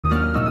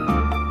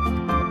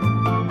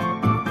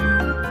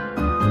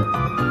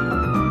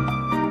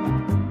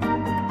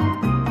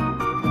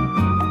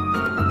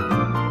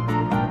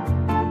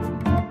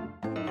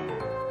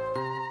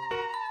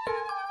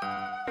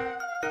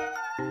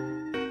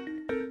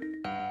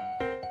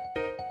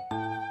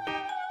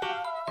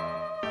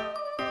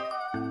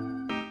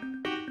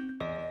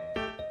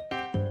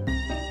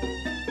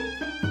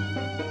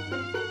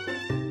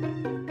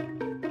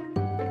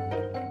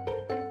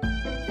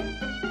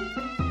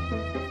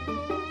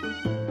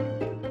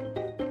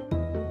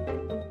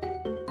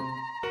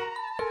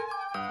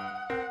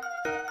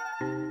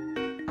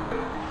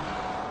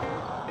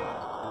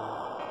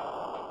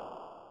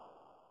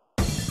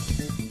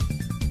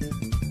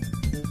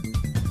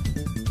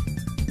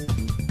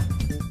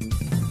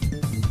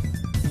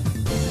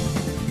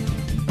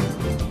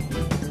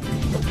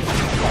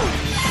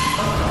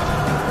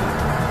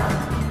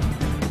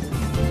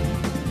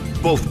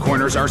Both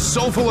corners are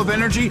so full of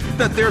energy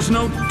that there's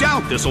no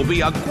doubt this will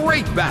be a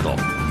great battle.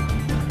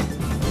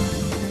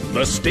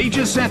 The stage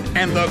is set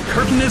and the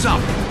curtain is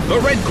up. The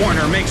red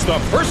corner makes the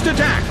first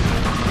attack.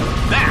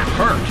 That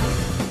hurt.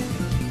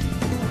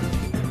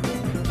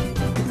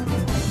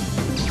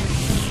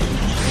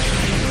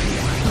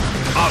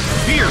 A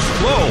fierce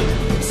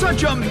blow.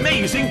 Such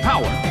amazing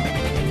power.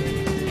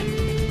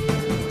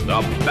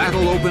 The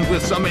battle opened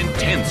with some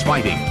intense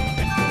fighting.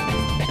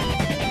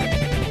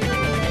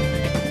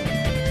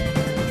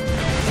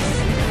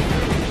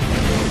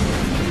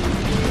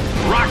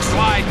 Rock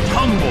slide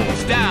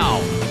tumbles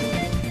down.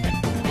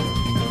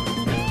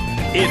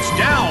 It's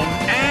down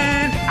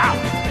and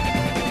out.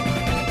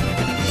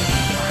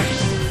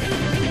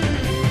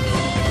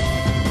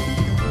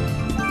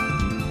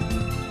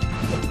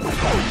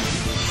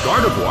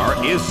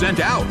 Gardevoir is sent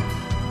out.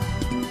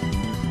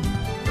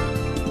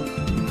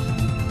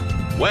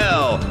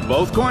 Well,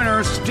 both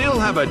corners still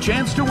have a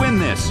chance to win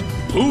this.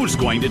 Who's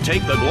going to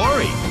take the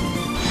glory?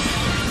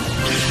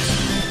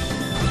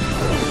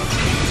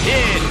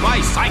 Hit by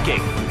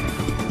Psychic.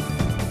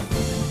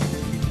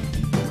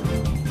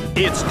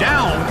 It's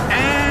down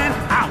and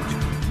out.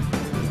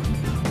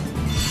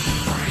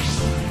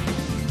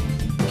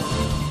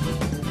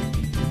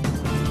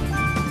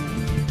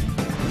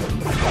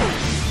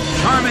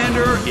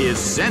 Charmander is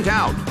sent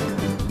out.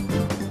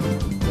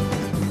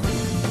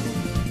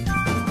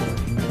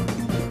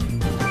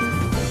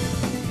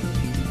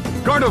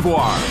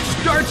 Gardevoir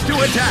starts to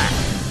attack.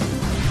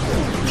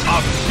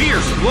 A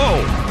fierce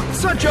blow.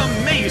 Such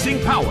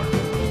amazing power.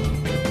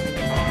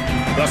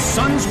 The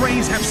sun's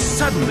rays have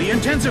suddenly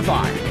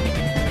intensified.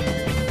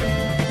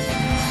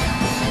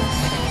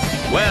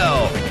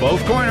 Well,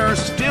 both corners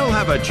still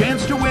have a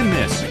chance to win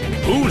this.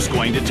 Who's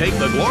going to take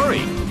the glory?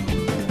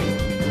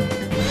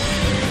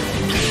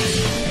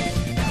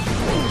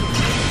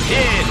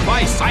 Hit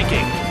by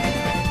Psychic.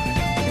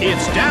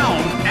 It's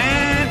down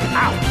and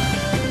out.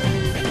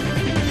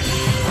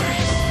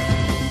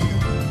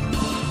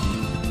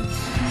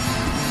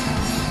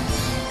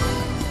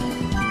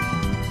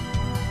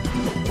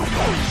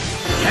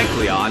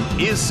 Kecleon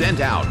is sent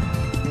out.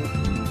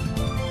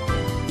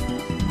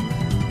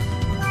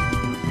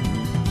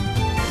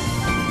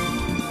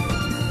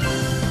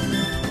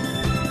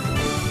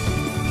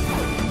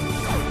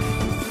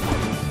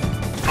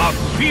 A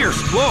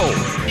fierce blow.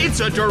 It's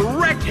a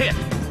direct hit.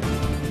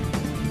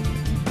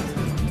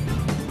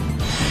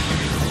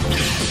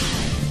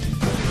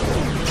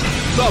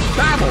 The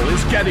battle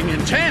is getting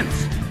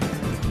intense.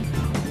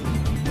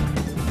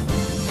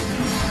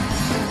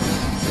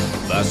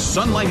 The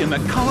sunlight in the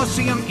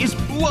Colosseum is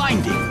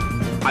blinding.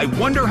 I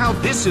wonder how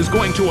this is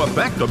going to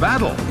affect the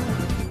battle.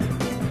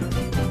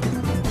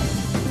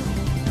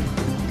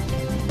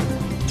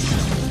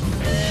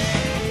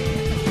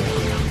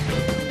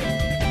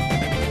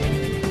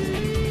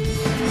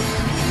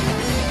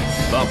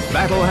 The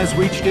battle has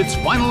reached its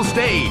final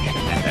stage,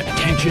 and the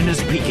tension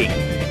is peaking.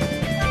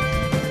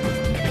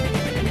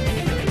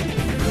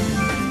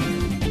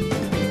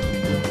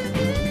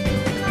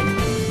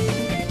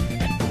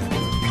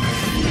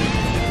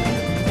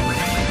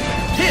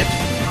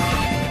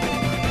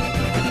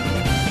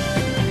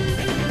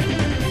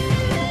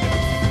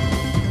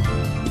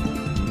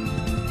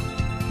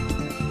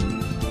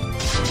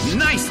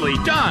 Nicely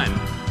done!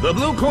 The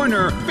blue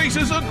corner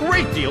faces a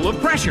great deal of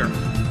pressure.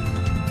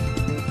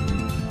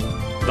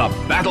 The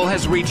battle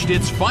has reached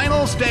its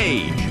final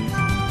stage.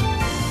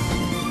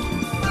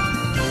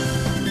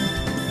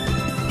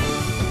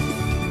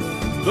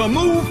 The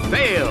move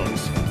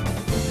fails.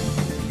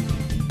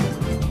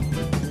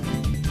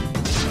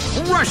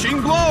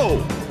 Rushing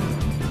blow.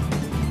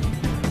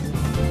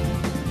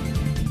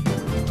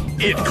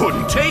 It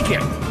couldn't take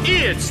it.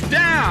 It's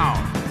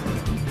down.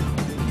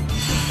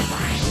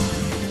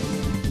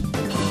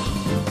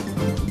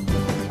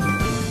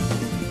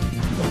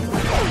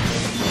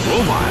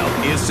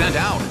 Grovyle is sent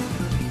out.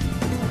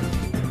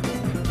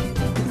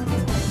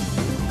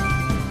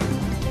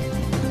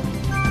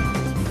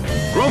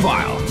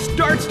 Grovyle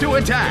starts to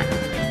attack.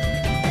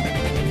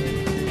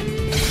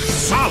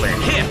 Solid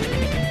hit.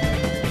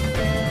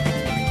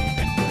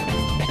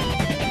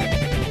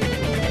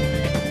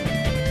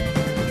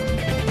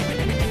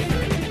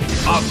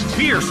 A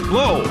fierce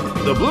blow.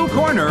 The blue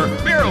corner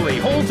barely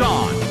holds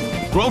on.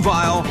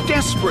 Grovyle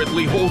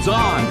desperately holds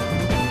on.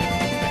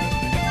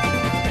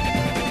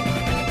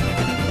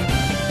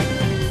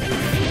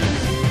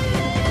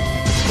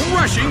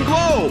 Rushing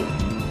blow.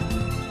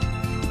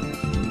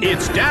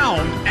 It's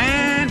down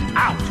and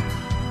out.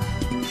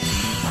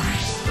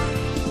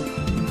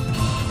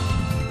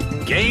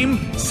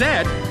 Game,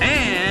 set,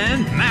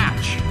 and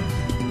match.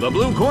 The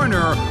blue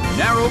corner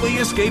narrowly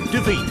escaped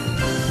defeat.